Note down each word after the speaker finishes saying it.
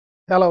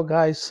Hello,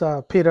 guys.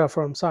 Peter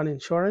from Sun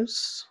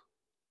Insurance.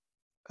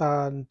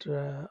 And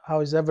how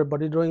is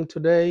everybody doing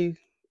today?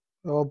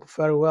 I hope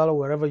very well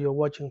wherever you're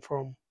watching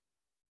from.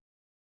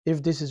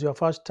 If this is your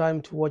first time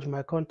to watch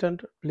my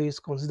content, please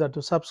consider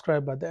to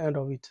subscribe at the end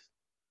of it.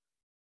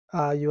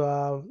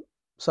 Your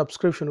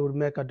subscription will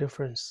make a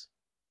difference.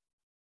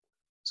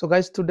 So,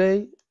 guys,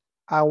 today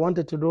I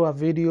wanted to do a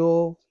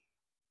video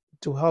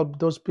to help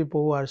those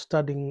people who are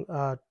starting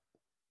a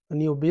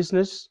new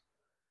business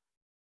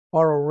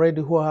or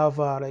already who have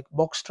like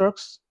box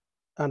trucks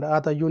and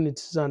other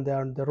units and they're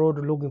on the road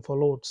looking for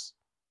loads.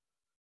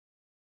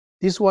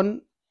 This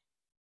one,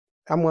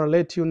 I'm going to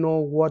let you know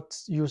what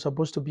you're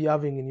supposed to be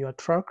having in your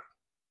truck.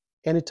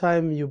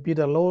 Anytime you bid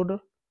a load,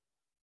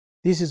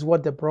 this is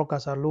what the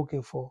brokers are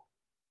looking for.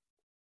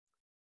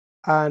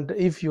 And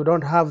if you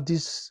don't have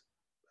this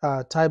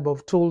type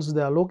of tools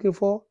they are looking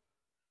for,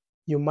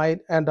 you might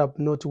end up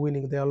not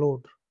winning their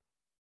load.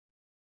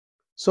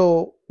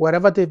 So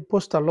wherever they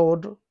post a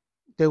load,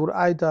 they would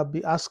either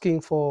be asking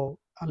for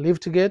a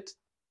lift gate,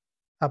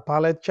 a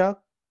pallet jack,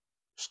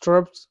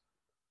 straps,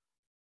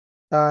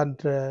 and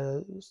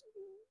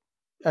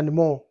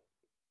more.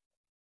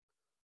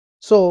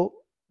 So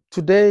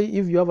today,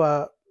 if you have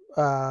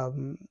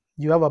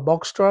a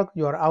box truck,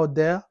 you are out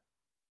there,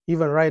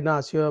 even right now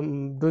as you're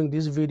doing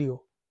this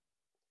video,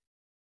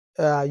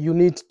 you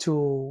need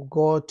to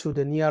go to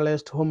the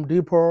nearest Home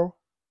Depot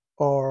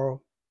or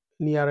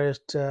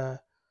nearest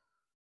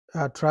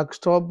truck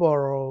stop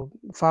or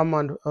farm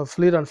and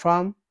fleet and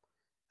farm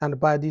and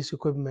buy this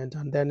equipment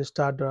and then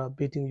start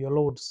bidding your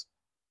loads.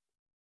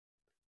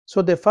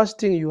 So the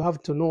first thing you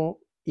have to know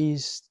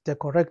is the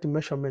correct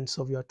measurements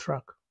of your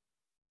truck.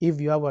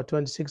 If you have a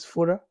 26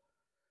 footer,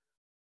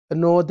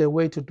 know the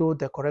way to do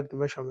the correct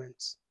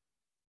measurements.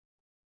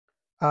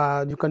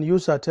 You can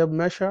use a tape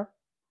measure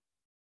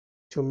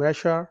to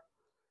measure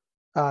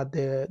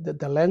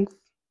the length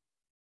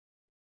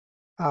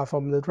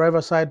from the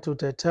driver's side to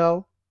the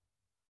tail.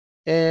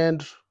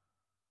 And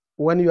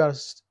when you are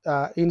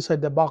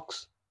inside the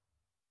box,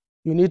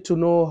 you need to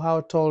know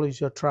how tall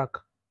is your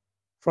truck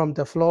from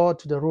the floor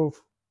to the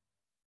roof,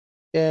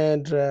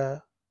 and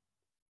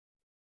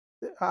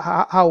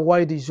how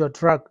wide is your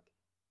truck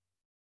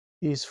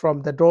is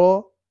from the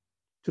door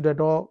to the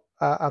door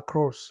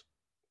across.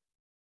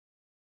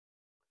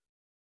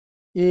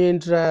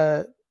 And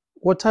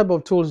what type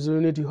of tools do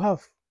you need to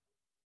have?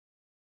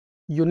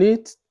 You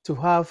need to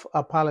have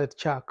a pallet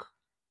jack.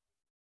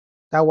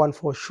 That one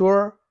for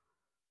sure.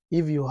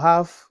 If you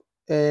have,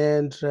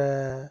 and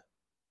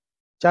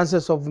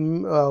chances of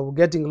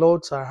getting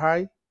loads are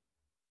high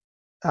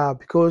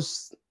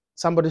because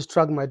somebody's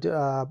truck might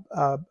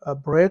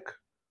break,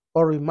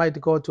 or you might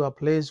go to a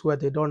place where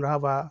they don't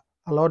have a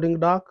loading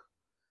dock,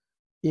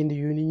 and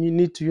you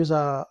need to use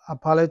a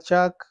pallet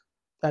jack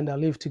and a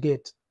lift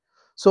gate.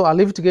 So a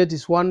lift gate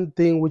is one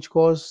thing which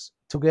goes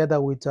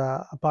together with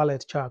a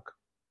pallet jack.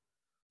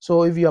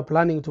 So if you are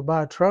planning to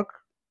buy a truck,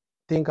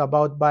 think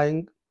about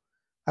buying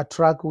a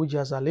truck which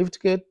has a lift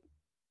gate,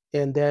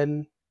 and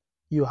then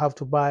you have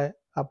to buy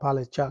a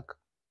pallet jack.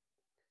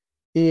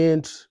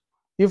 And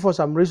if for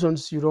some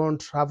reasons you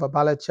don't have a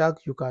pallet jack,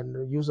 you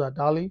can use a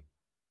dolly,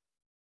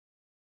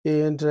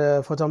 and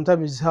for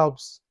sometimes it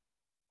helps.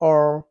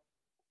 Or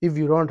if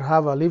you don't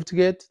have a lift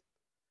gate,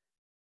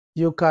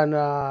 you can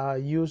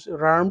use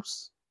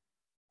ramps.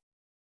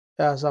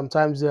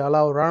 Sometimes they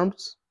allow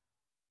ramps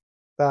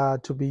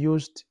to be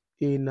used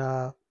in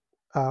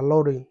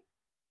loading.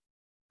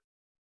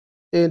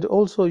 And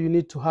also you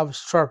need to have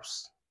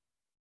straps.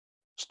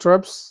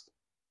 Straps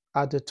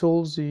are the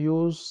tools you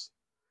use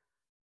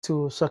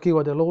to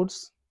secure the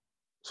loads,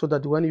 so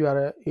that when you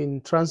are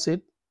in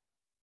transit,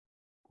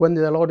 when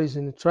the load is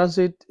in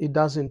transit, it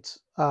doesn't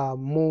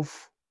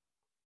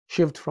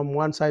shift from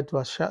one side to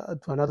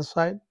another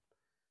side.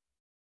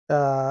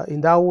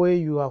 In that way,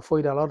 you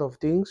avoid a lot of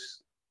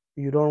things.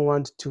 You don't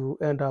want to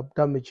end up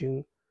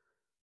damaging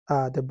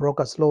the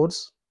broker's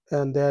loads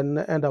and then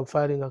end up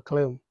filing a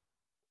claim.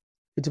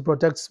 It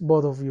protects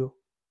both of you.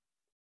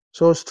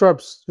 So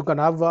straps, you can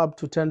have up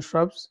to 10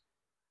 straps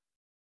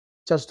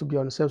just to be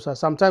on the safe side.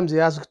 Sometimes they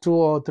ask 2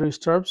 or 3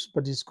 straps,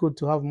 but it's good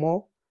to have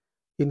more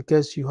in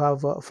case you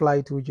have a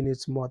flight which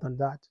needs more than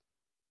that.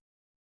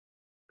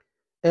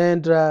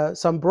 And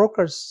some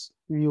brokers,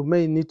 you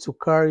may need to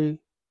carry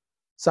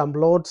some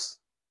loads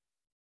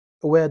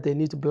where they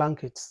need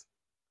blankets.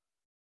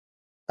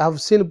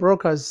 I've seen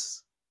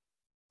brokers.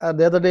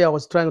 The other day I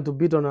was trying to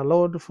bid on a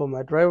load for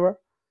my driver,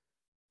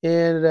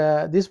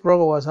 and this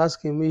broker was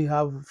asking me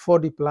have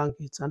 40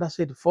 blankets, and I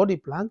said, 40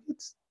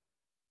 blankets?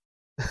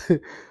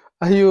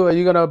 Are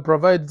you gonna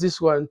provide this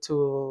one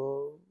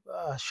to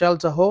a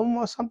shelter home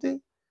or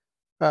something?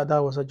 That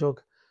was a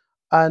joke.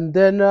 And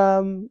then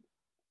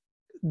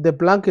the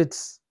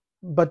blankets,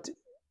 but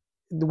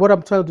what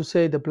I'm trying to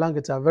say, the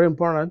blankets are very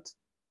important.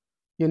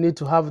 You need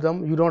to have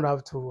them. You don't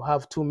have to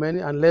have too many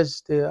unless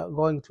they are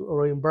going to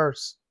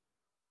reimburse.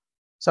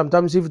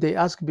 Sometimes if they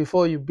ask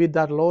before you bid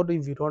that load,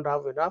 if you don't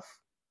have enough,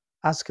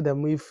 ask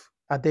them if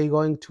are they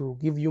going to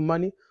give you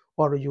money,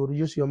 or you will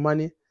use your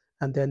money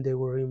and then they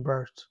will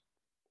reimburse.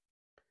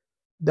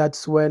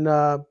 That's when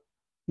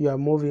you are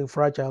moving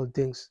fragile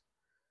things.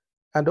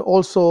 And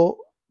also,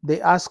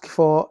 they ask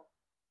for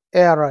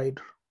air ride.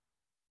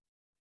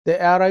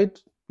 The air ride,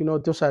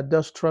 those are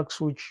dust trucks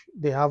which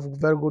they have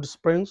very good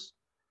springs.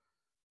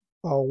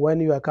 Or when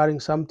you are carrying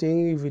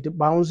something, if it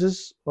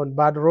bounces on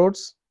bad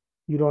roads,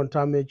 you don't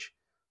damage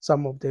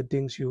some of the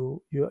things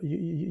you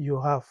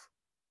have.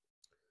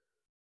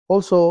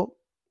 Also,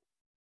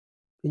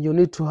 you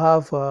need to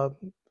have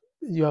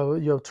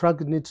your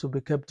truck needs to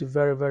be kept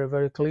very, very,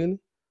 very clean.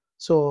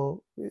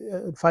 So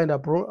find a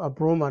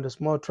broom and a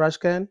small trash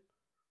can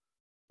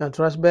and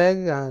trash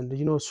bag,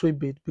 and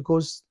sweep it,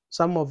 because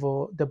some of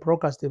the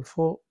brokers, they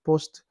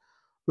post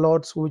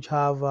loads which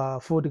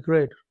have food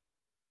grade.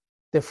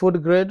 The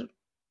food grade,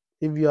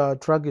 if your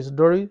truck is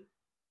dirty,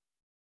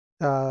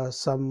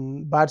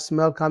 some bad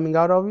smell coming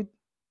out of it,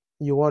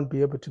 you won't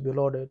be able to be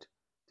loaded.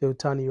 They'll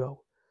turn you out.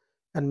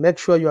 And make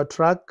sure your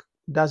truck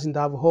doesn't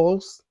have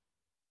holes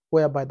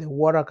whereby the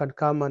water can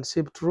come and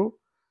seep through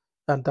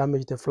and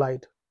damage the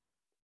flight.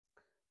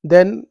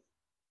 Then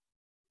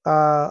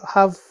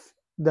have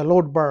the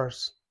load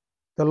bars.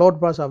 The load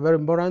bars are very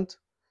important,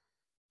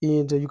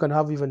 and you can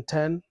have even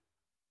 10,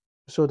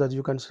 so that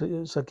you can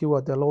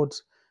secure the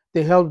loads.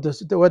 They help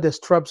where the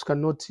straps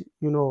cannot,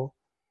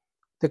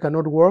 they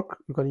cannot work.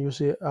 You can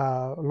use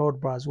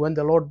load bars. When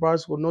the load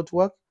bars will not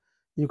work,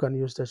 you can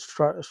use the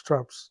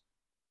straps.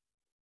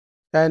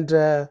 And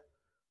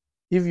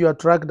if your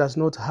truck does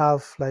not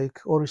have like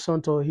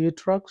horizontal heat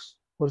trucks,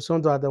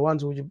 horizontal are the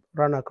ones which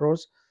run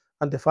across,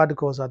 and the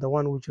verticals are the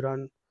ones which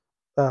run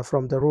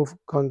from the roof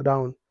going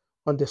down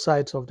on the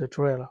sides of the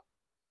trailer.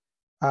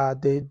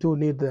 They do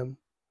need them.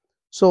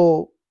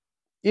 So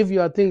if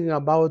you are thinking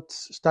about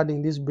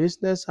starting this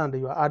business and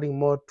you are adding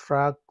more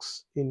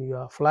trucks in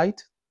your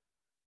fleet,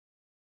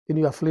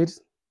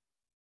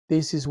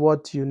 this is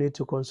what you need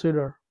to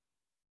consider.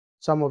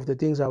 Some of the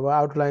things I will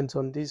outlined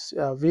on this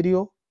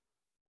video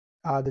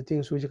are the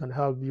things which can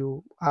help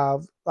you. I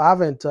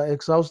haven't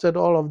exhausted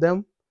all of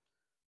them,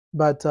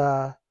 but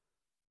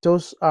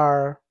those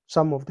are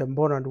some of the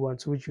important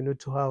ones which you need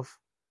to have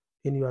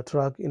in your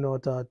truck in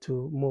order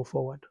to move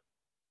forward.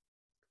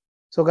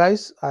 So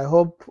guys, I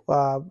hope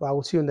I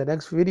will see you in the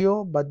next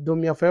video, but do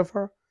me a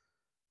favor,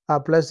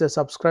 press the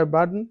subscribe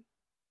button,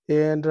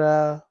 and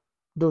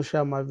do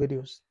share my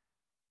videos.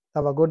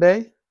 Have a good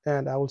day,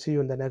 and I will see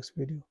you in the next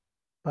video.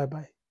 Bye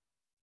bye.